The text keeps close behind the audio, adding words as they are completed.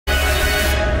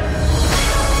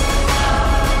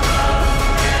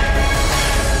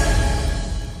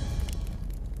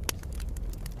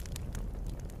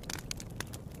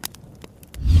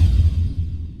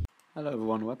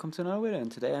welcome to another video,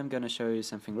 and today I'm gonna show you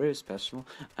something really special,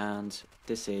 and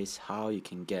this is how you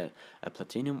can get a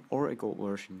platinum or a gold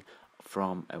version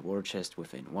from a war chest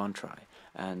within one try.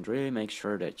 And really make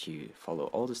sure that you follow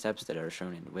all the steps that are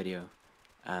shown in the video,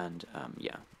 and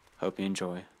yeah, hope you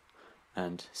enjoy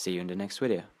and see you in the next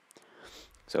video.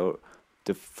 So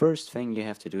the first thing you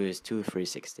have to do is 2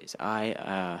 360s. I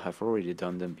have already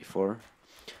done them before,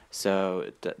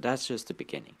 so that's just the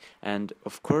beginning. And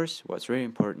of course, what's really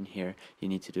important here, you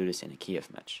need to do this in a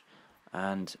Kiev match.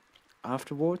 And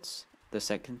afterwards, the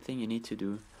second thing you need to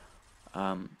do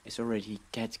is already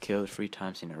get killed 3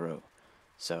 times in a row.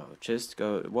 So just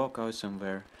walk out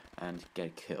somewhere and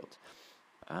get killed,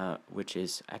 which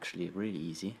is actually really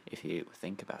easy if you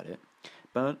think about it.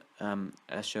 But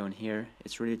as shown here,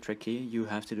 it's really tricky. You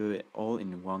have to do it all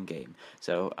in one game.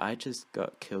 So I just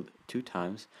got killed 2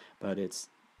 times, but it's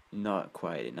not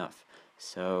quite enough.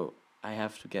 So I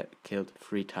have to get killed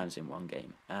 3 times in one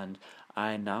game, and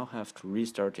I now have to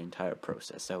restart the entire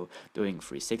process. So doing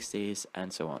 360s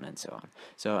and so on and so on.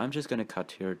 So I'm just gonna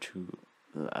cut here to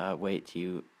let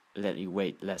you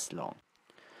wait less long.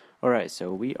 Alright,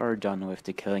 so we are done with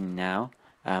the killing now.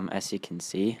 As you can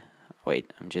see,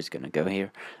 wait, I'm just gonna go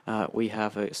here. We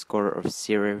have a score of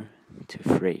 0 to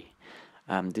 3.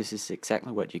 This is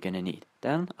exactly what you're gonna need.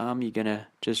 Then you're gonna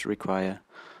just require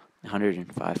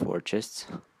 105 Warchests,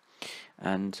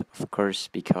 and of course,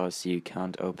 because you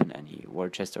can't open any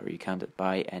Warchest or you can't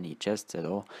buy any chests at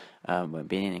all when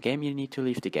being in a game, you need to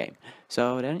leave the game.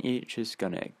 So then you're just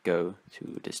gonna go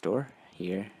to the store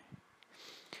here,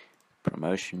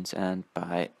 promotions, and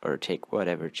buy or take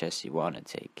whatever chest you want to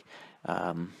take.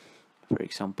 For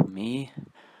example,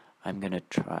 I'm gonna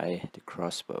try the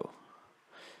crossbow.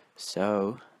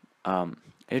 So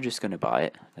you're just gonna buy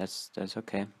it. That's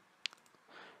okay.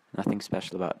 Nothing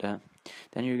special about that.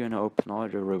 Then you're gonna open all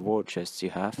the reward chests you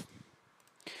have,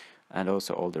 and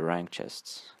also all the rank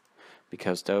chests,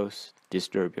 because those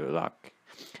disturb your luck.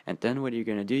 And then what you're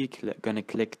gonna do, you're gonna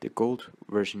click the gold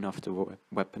version of the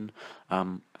weapon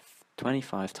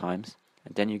 25 times,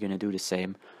 and then you're gonna do the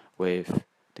same with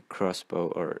the crossbow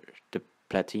or the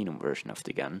platinum version of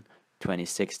the gun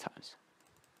 26 times.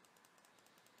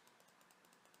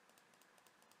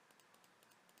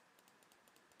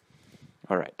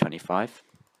 Alright, 25.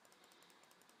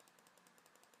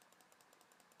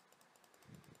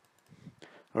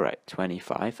 Alright,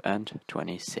 25 and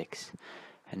 26.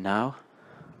 And now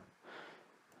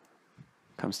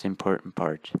comes the important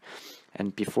part.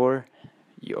 And before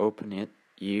you open it,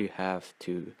 you have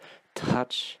to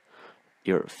touch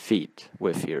your feet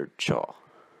with your jaw.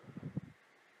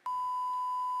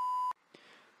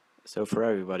 So for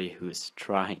everybody who's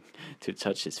trying to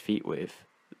touch his feet with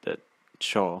the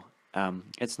jaw,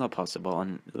 it's not possible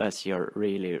unless you're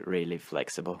really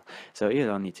flexible. So you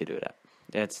don't need to do that.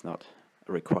 That's not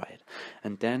required.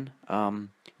 And then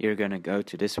you're gonna go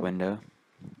to this window,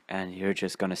 and you're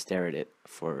just gonna stare at it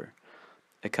for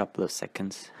a couple of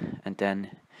seconds, and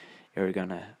then you're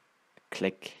gonna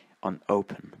click on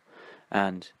open.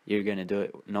 And you're gonna do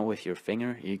it not with your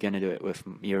finger, you're gonna do it with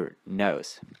your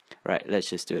nose. Right, let's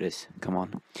just do this. Come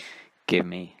on, give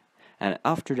me. And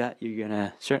after that, you're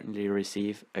gonna certainly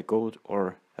receive a gold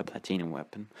or a platinum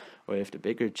weapon, with the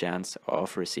bigger chance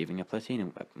of receiving a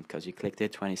platinum weapon, because you clicked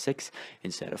it 26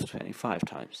 instead of 25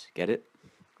 times. Get it?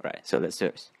 Right, so let's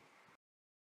do this.